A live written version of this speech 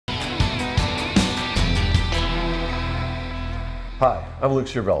Hi, I'm Luke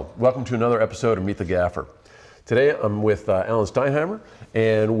Scherveld. Welcome to another episode of Meet the Gaffer. Today I'm with Alan Steinheimer,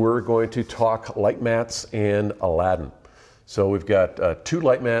 and we're going to talk LiteMats and Aladdin. So we've got 2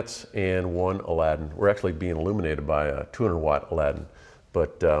 LiteMats and 1 Aladdin. We're actually being illuminated by a 200-watt Aladdin,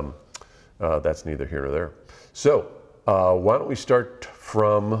 but that's neither here nor there. So why don't we start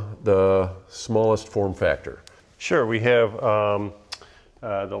from the smallest form factor? Sure, we have the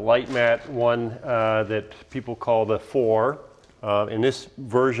LiteMat one that people call the 4. And this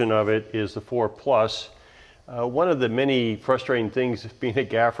version of it is the 4 Plus. One of the many frustrating things being a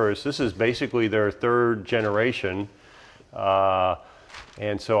gaffer is this is basically their 3rd generation.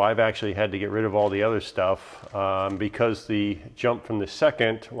 And so I've actually had to get rid of all the other stuff because the jump from the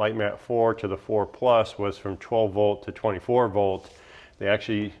 2nd LiteMat 4 to the 4 Plus was from 12 volt to 24 volt. They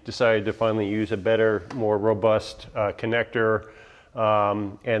actually decided to finally use a better, more robust connector.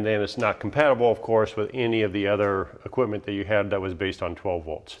 And then it's not compatible, of course, with any of the other equipment that you had that was based on 12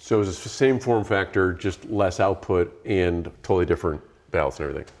 volts. So it's the same form factor, just less output and totally different ballast and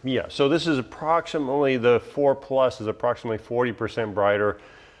everything. Yeah, so this is approximately, the 4 Plus is approximately 40% brighter,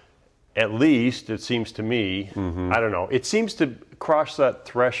 at least, it seems to me. I don't know. It seems to cross that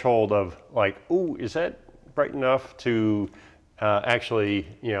threshold of like, ooh, is that bright enough to actually,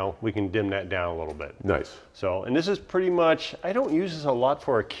 you know, we can dim that down a little bit. Nice. So, and this is pretty much, I don't use this a lot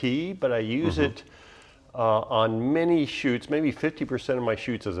for a key, but I use it on many shoots, maybe 50% of my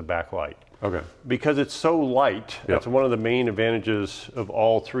shoots as a backlight. Okay. Because it's so light, that's one of the main advantages of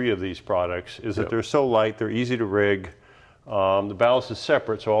all 3 of these products, is that they're so light, they're easy to rig. The ballast is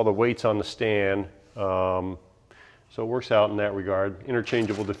separate, so all the weight's on the stand. So it works out in that regard.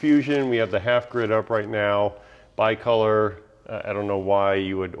 Interchangeable diffusion, we have the half grid up right now, bicolor. I don't know why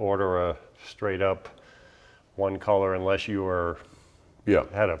you would order a straight up one color unless you were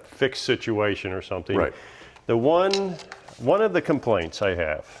had a fixed situation or something. Right. The one of the complaints I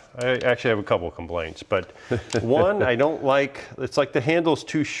actually have a couple of complaints, but one I don't like, it's like the handle's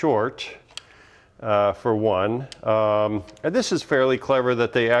too short for one. And this is fairly clever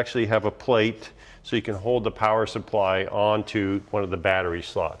that they actually have a plate so you can hold the power supply onto one of the battery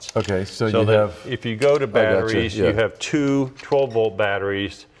slots. Okay, so you have... If you go to batteries, you have 2 12-volt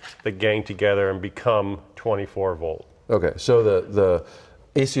batteries that gang together and become 24 volt. Okay, so the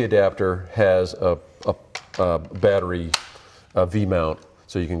AC adapter has a battery V-mount,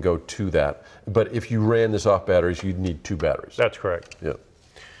 so you can go to that. But if you ran this off batteries, you'd need 2 batteries. That's correct. Yeah.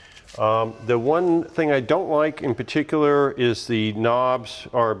 The one thing I don't like in particular is the knobs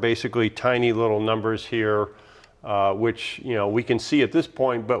are basically tiny little numbers here, which, you know, we can see at this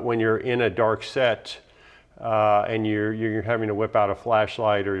point, but when you're in a dark set and you're having to whip out a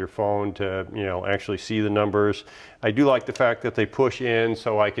flashlight or your phone to, you know, actually see the numbers. I do like the fact that they push in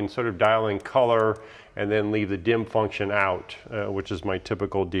so I can sort of dial in color and then leave the dim function out, which is my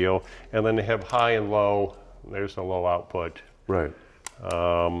typical deal. And then they have high and low. There's the low output. Right.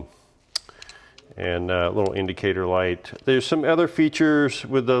 And a little indicator light. There's some other features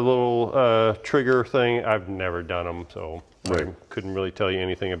with the little trigger thing. I've never done them, so I couldn't really tell you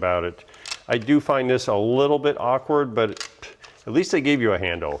anything about it. I do find this a little bit awkward, but at least they gave you a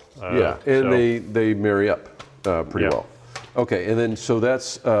handle. Yeah, and they marry up pretty well. Okay, and then so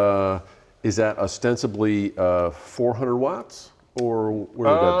that's, is that ostensibly 400 watts, or where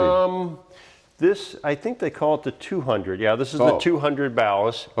would that be? This, I think they call it the 200. Yeah, this is the 200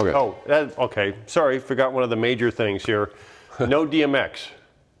 ballast. Okay. Oh, okay. Sorry, forgot one of the major things here. No DMX.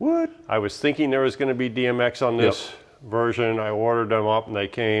 What? I was thinking there was going to be DMX on this version. I ordered them up and they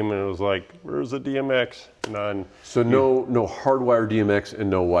came and it was like, where's the DMX? None. So no hardwired DMX and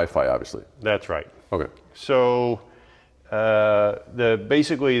no Wi-Fi, obviously. That's right. Okay. So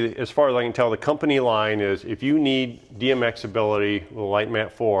basically, as far as I can tell, the company line is if you need DMX ability with a LiteMat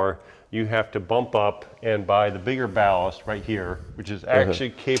 4, you have to bump up and buy the bigger ballast right here, which is actually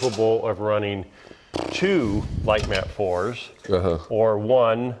capable of running 2 LiteMat 4s or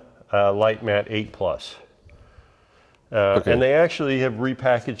 1 LiteMat 8 Plus. And they actually have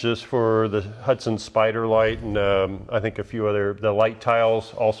repackaged this for the Hudson Spider Light, and I think a few other, the light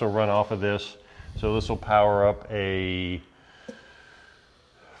tiles also run off of this. So this will power up a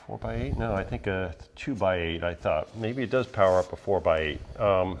 4x8? No, I think a 2x8, I thought. Maybe it does power up a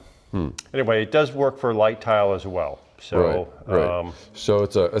 4x8. Anyway, it does work for light tile as well. So, so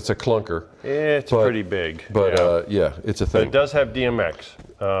it's a clunker. It's pretty big. But yeah, it's a thing. But it does have DMX.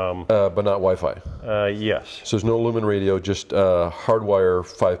 But not Wi-Fi. Yes. So there's no lumen radio, just hardwire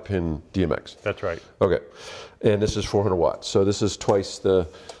 5-pin DMX. That's right. Okay, and this is 400 watts. So this is twice the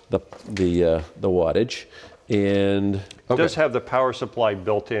wattage. And It does have the power supply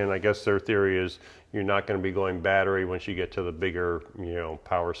built in. I guess their theory is you're not going to be going battery once you get to the bigger,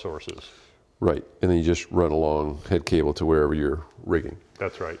 power sources. Right, and then you just run a long head cable to wherever you're rigging.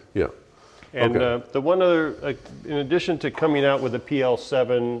 That's right. Yeah. And the one other, in addition to coming out with a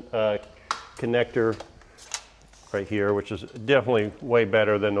PL7 connector right here, which is definitely way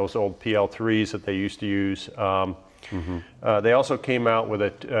better than those old PL3s that they used to use, they also came out with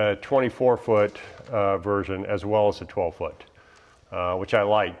a 24-foot version as well as a 12-foot, which I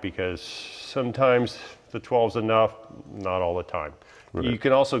like because sometimes the 12's enough, not all the time. Right. You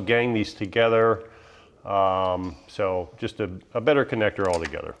can also gang these together, so just a better connector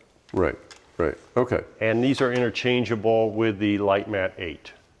altogether. Right, right, okay. And these are interchangeable with the LiteMat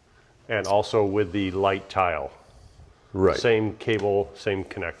 8 and also with the Lite Tile. Right. Same cable, same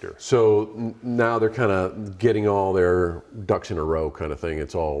connector. So now they're kind of getting all their ducks in a row kind of thing.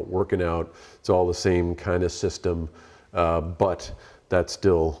 It's all working out. It's all the same kind of system, but that's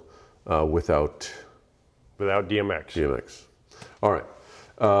still without DMX. DMX. All right.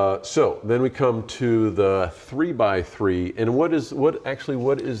 So then we come to the 3x3, and what is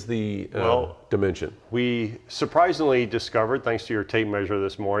the dimension? We surprisingly discovered, thanks to your tape measure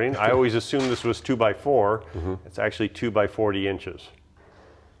this morning, I always assumed this was 2x4. It's actually 2x40 inches.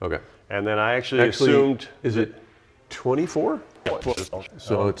 Okay. And then I actually assumed... Is it 24?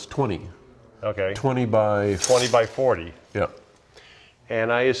 So it's 20. Okay. 20 by 40. Yeah.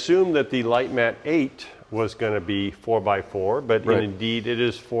 And I assumed that the LiteMat 8 was going to be 4x4, but indeed it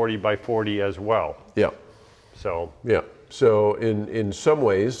is 40x40 as well. Yeah. So. Yeah. So in some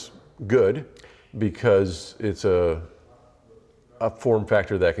ways, good, because it's a form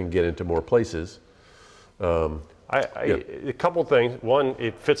factor that can get into more places. A couple things. One,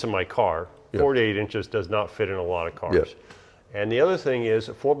 it fits in my car. 48 inches does not fit in a lot of cars. Yeah. And the other thing is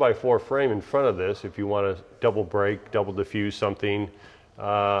a 4x4 frame in front of this, if you want to double brake, double diffuse something,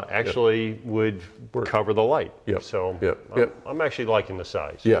 actually would cover the light. Yep. So I'm actually liking the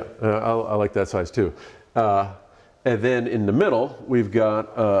size. Yeah, I like that size too. And then in the middle, we've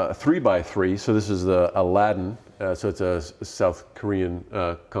got a 3x3. So this is the Aladdin. So it's a South Korean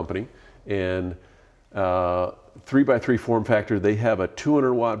company. And 3x3 form factor, they have a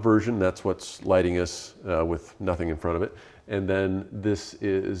 200-watt version. That's what's lighting us with nothing in front of it. And then this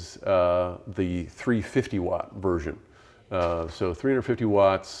is the 350-watt version. So 350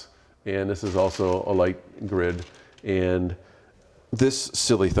 watts, and this is also a light grid, and this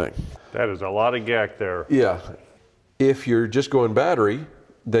silly thing. That is a lot of gack there. Yeah. If you're just going battery,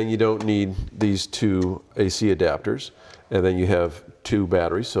 then you don't need these two AC adapters, and then you have two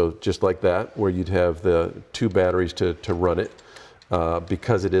batteries, so just like that, where you'd have the two batteries to run it,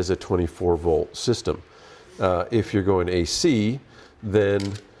 because it is a 24-volt system. If you're going AC, then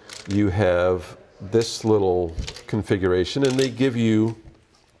you have this little configuration, and they give you,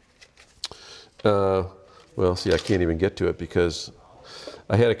 well, see, I can't even get to it because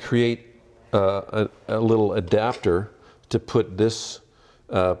I had to create a little adapter to put this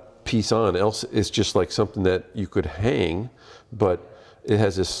piece on, else it's just like something that you could hang, but it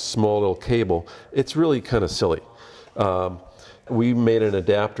has this small little cable. It's really kind of silly. We made an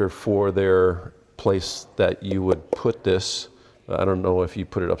adapter for their place that you would put this. I don't know if you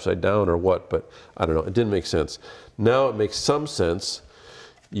put it upside down or what, but I don't know. It didn't make sense. Now it makes some sense.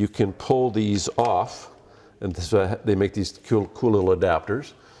 You can pull these off, and so they make these cool little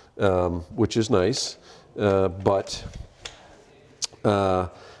adapters, which is nice. But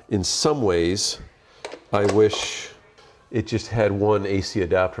in some ways, I wish it just had one AC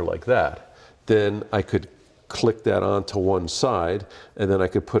adapter like that. Then I could click that onto one side, and then I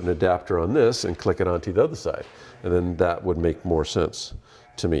could put an adapter on this and click it onto the other side. And then that would make more sense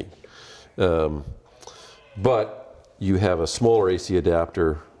to me. But you have a smaller AC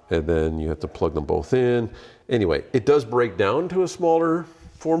adapter, and then you have to plug them both in. Anyway, it does break down to a smaller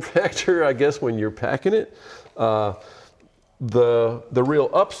form factor, I guess, when you're packing it. The real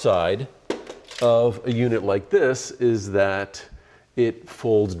upside of a unit like this is that it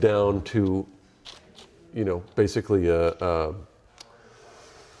folds down to, you know, basically a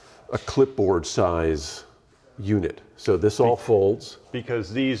clipboard size unit. So this all folds.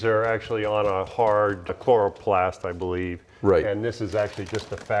 Because these are actually on a hard chloroplast, I believe. Right. And this is actually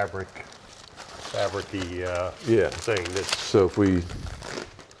just a fabricy thing. So if we,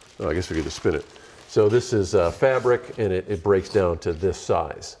 I guess we could just spin it. So this is fabric, and it breaks down to this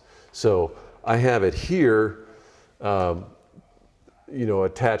size. So I have it here, you know,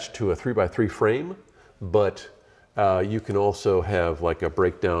 attached to a 3x3 frame, but you can also have like a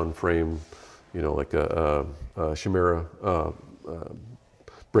breakdown frame, you know, like a Chimera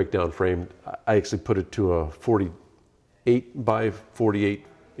breakdown frame. I actually put it to a 48 by 48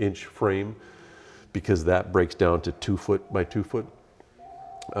 inch frame because that breaks down to 2 foot by 2 foot,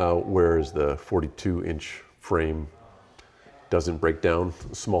 whereas the 42 inch frame doesn't break down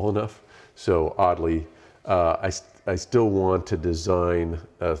small enough. So oddly, I still want to design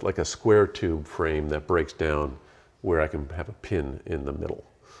like a square tube frame that breaks down where I can have a pin in the middle.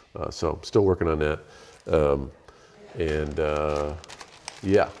 So I'm still working on that.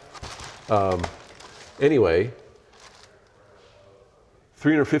 Yeah. Anyway,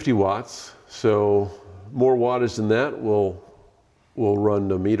 350 watts. So more wattage than that. We'll run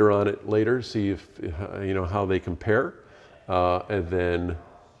the meter on it later, see if you know how they compare, and then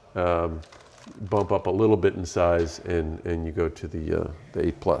bump up a little bit in size, and you go to the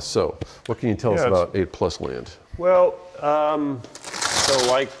 8 Plus. So what can you tell us about 8 Plus land? Well, so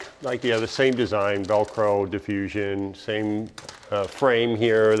like the same design, Velcro, diffusion, same frame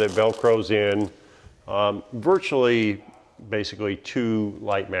here that Velcro's in. Virtually, basically 2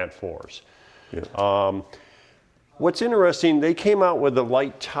 LiteMat 4s. Yeah. What's interesting, they came out with the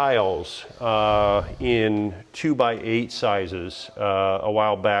light tiles in 2x8 sizes a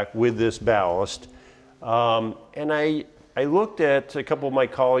while back with this ballast. And I looked at, a couple of my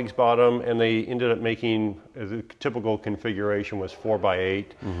colleagues bought them, and they ended up making, the typical configuration was 4x8.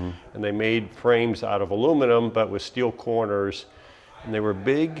 Mm-hmm. And they made frames out of aluminum, but with steel corners. And they were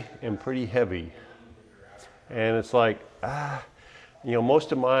big and pretty heavy. And it's like, you know,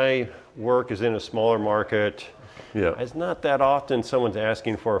 most of my work is in a smaller market. Yeah. It's not that often someone's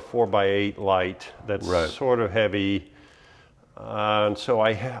asking for a 4x8 light that's sort of heavy. And so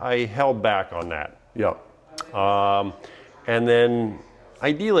I held back on that. Yeah. And then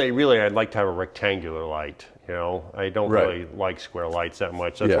ideally, really, I'd like to have a rectangular light. You know, I don't really like square lights that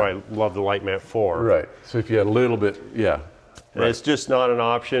much. That's why I love the LiteMat 4. Right. So if you had a little bit, And it's just not an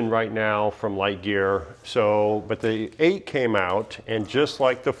option right now from Light Gear. So, but the 8 came out, and just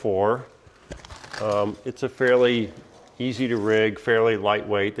like the 4, it's a fairly easy to rig, fairly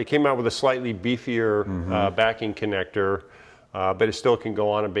lightweight. They came out with a slightly beefier backing connector, but it still can go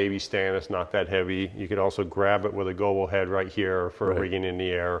on a baby stand. It's not that heavy. You could also grab it with a gobel head right here for rigging in the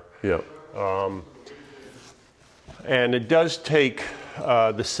air. Yep. And it does take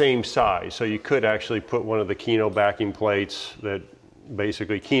the same size, so you could actually put one of the Kino backing plates that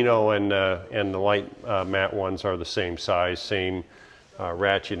basically Kino and the LiteMat ones are the same size, same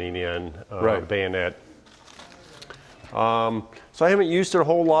ratcheting in, bayonet. So I haven't used it a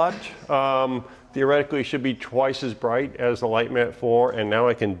whole lot. Theoretically, it should be twice as bright as the LiteMat 4, and now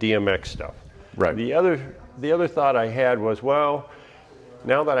I can DMX stuff. Right. The other thought I had was, well,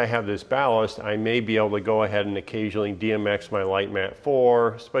 now that I have this ballast, I may be able to go ahead and occasionally DMX my LiteMat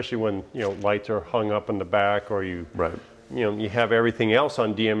 4, especially when, you know, lights are hung up in the back, or you you have everything else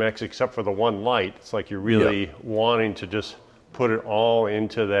on DMX except for the one light. It's like you're really wanting to just put it all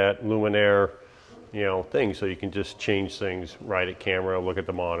into that luminaire, you know, thing, so you can just change things right at camera, look at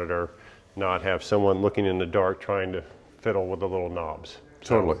the monitor, not have someone looking in the dark trying to fiddle with the little knobs.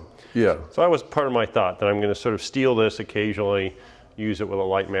 Totally. Yeah. So that was part of my thought, that I'm going to sort of steal this occasionally, use it with a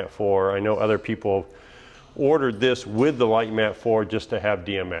LiteMat 4. I know other people ordered this with the LiteMat 4 just to have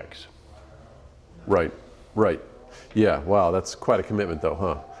DMX. Right, right. Yeah, wow, that's quite a commitment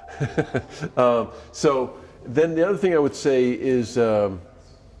though, huh? So then the other thing I would say is what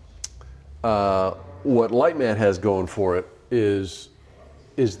LiteMat has going for it is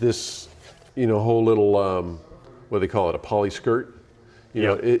this, you know, whole little, what do they call it, a poly skirt? You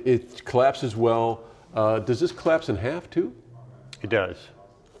know, it collapses well. Does this collapse in half too? It does.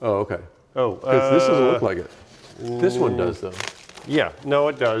 Oh, okay. Oh, this doesn't look like it. This one does, though. Yeah, no,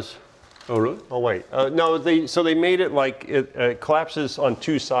 it does. Oh, really? Oh, wait. No, they made it like it collapses on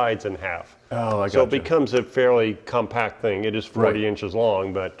 2 sides in half. Oh, I got So it becomes a fairly compact thing. It is 40 inches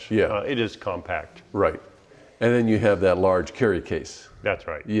long, but it is compact. Right. And then you have that large carry case. That's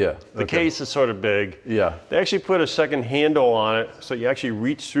right. Yeah. The case is sort of big. Yeah. They actually put a second handle on it, so you actually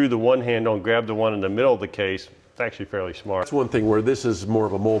reach through the one handle and grab the one in the middle of the case. It's actually fairly smart. That's one thing where this is more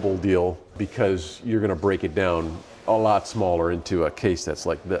of a mobile deal, because you're going to break it down a lot smaller into a case that's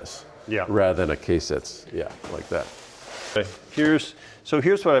like this. Yeah. Rather than a case that's, like that. Okay. Here's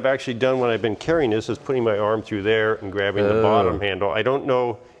what I've actually done when I've been carrying this, is putting my arm through there and grabbing the bottom handle. I don't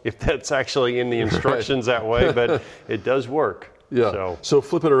know if that's actually in the instructions that way, but it does work. Yeah. So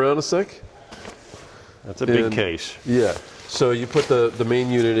flip it around a sec. That's a big case. Yeah. So you put the main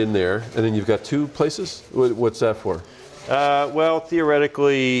unit in there, and then you've got 2 places? What's that for? Well,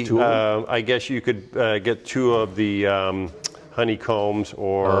 theoretically, I guess you could get 2 of the honeycombs,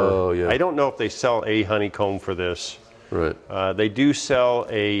 or I don't know if they sell a honeycomb for this. Right. They do sell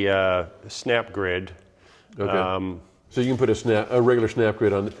a snap grid. Okay. So you can put a regular snap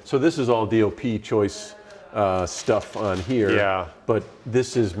grid on. So this is all DOP choice stuff on here. Yeah. But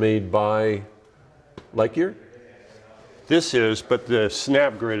this is made by LiteMat Gear? This is, but the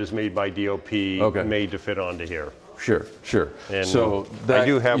snap grid is made by DOP, Okay. made to fit onto here. Sure, sure. And so I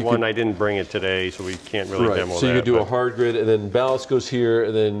do have one. I didn't bring it today, so we can't really demo that. So you could do a hard grid, and then ballast goes here,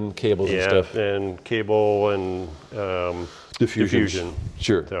 and then cables and stuff. Yeah, and cable and diffusion.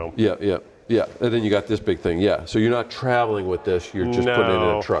 Sure. So. Yeah. And then you got this big thing. Yeah. So you're not traveling with this. You're just putting it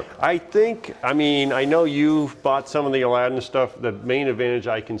in a truck. I mean, I know you've bought some of the Aladdin stuff. The main advantage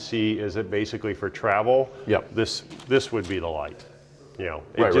I can see is that basically for travel, Yep. this would be the Lite. You know,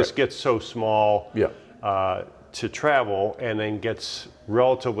 it just gets so small. Yeah. To travel, and then gets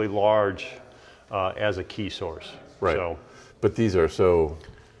relatively large as a key source. Right. So. But these are so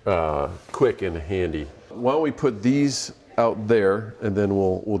quick and handy. Why don't we put these out there, and then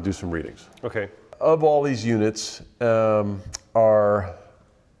we'll do some readings. Okay. Of all these units, our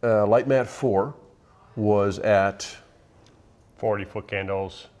LiteMat 4 was at 40-foot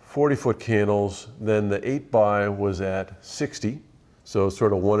candles. 40-foot candles. Then the 8x was at 60, so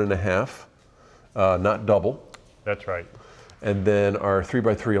sort of 1.5, not double. That's right. And then our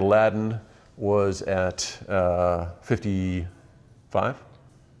 3x3 Aladdin was at 55.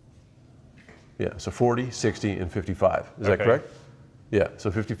 Yeah, so 40, 60, and 55. Is that correct? Yeah, so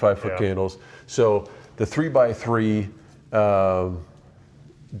 55-foot candles. So the 3x3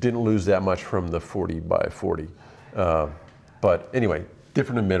 didn't lose that much from the 40x40. But anyway,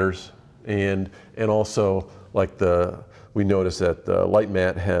 different emitters, and also like we noticed that the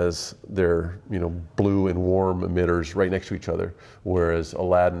LiteMat has their blue and warm emitters right next to each other, whereas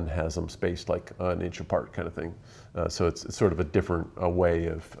Aladdin has them spaced like an inch apart, kind of thing. So it's sort of a different way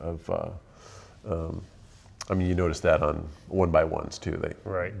of I mean, you notice that on 1x1s too.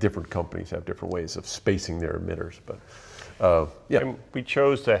 Different companies have different ways of spacing their emitters, but yeah. And we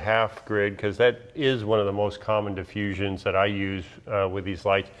chose the half grid because that is one of the most common diffusions that I use with these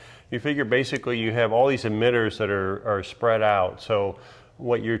lights. You figure basically you have all these emitters that are spread out. So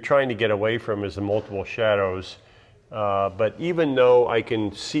what you're trying to get away from is the multiple shadows. But even though I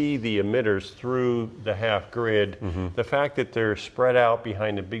can see the emitters through the half grid, the fact that they're spread out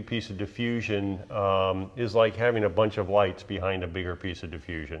behind a big piece of diffusion is like having a bunch of lights behind a bigger piece of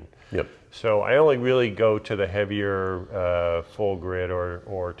diffusion. Yep. So I only really go to the heavier full grid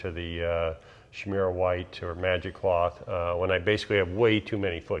or to the Chimera white or magic cloth when I basically have way too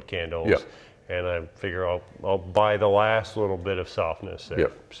many foot candles. Yep. And I figure I'll buy the last little bit of softness there.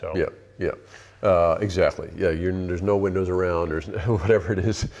 Yep. So. Yeah. Exactly. Yeah, there's no windows around, there's whatever it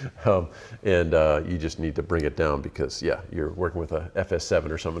is, and you just need to bring it down because you're working with a FS7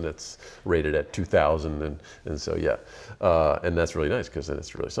 or something that's rated at 2,000, and so and that's really nice because then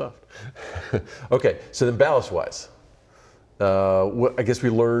it's really soft. Okay, so then ballast wise, I guess we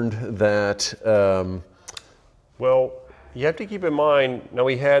learned that. Well, you have to keep in mind. Now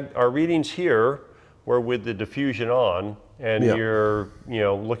we had our readings here were with the diffusion on. And you're,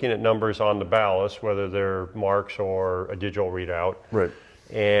 looking at numbers on the ballast, whether they're marks or a digital readout. Right.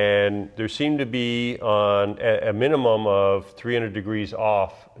 And there seemed to be on a minimum of 300 degrees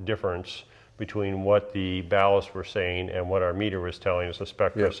off difference between what the ballast were saying and what our meter was telling us, a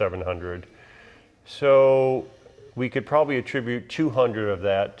Spectra 700. So we could probably attribute 200 of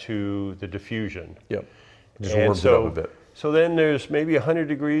that to the diffusion. Yep. Just warms it up a bit. So then there's maybe 100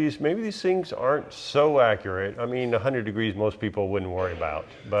 degrees. Maybe these things aren't so accurate. I mean, 100 degrees most people wouldn't worry about.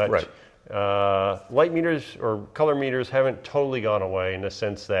 But light meters or color meters haven't totally gone away in the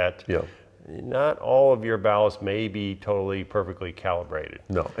sense that not all of your ballast may be totally perfectly calibrated.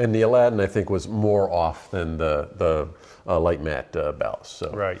 No, and the Aladdin I think was more off than the LiteMat ballast.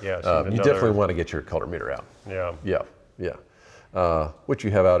 So you definitely want to get your color meter out. Which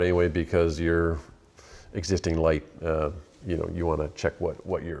you have out anyway because your existing light, you want to check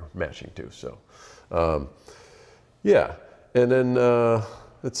what you're matching to. So, and then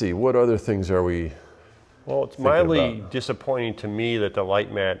let's see, what other things are we? Well, it's mildly disappointing to me that the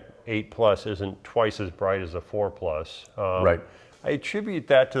LiteMat 8 Plus isn't twice as bright as the 4 Plus. I attribute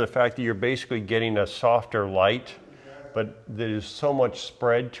that to the fact that you're basically getting a softer light, but there's so much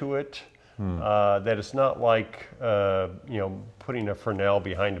spread to it. That it's not like putting a Fresnel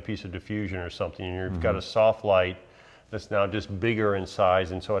behind a piece of diffusion or something. You've got a soft light that's now just bigger in size,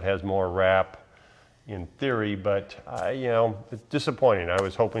 and so it has more wrap in theory. But it's disappointing. I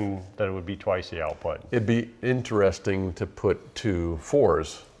was hoping that it would be twice the output. It'd be interesting to put two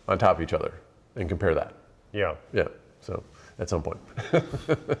 4s on top of each other and compare that. Yeah. So at some point.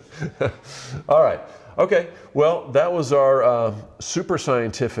 All right. Okay. Well, that was our super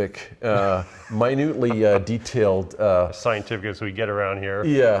scientific, minutely detailed. Scientific as we get around here.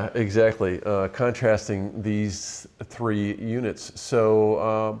 Yeah, exactly. Contrasting these three units.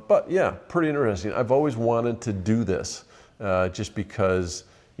 So, but yeah, pretty interesting. I've always wanted to do this, just because,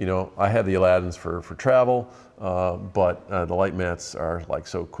 you know, I have the Aladdins for travel, but the LiteMats are like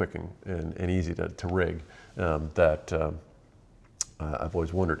so quick and easy to rig, that I've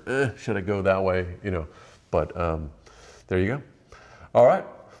always wondered, should I go that way, you know? But there you go. All right.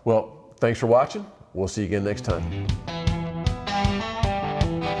 Well, thanks for watching. We'll see you again next time.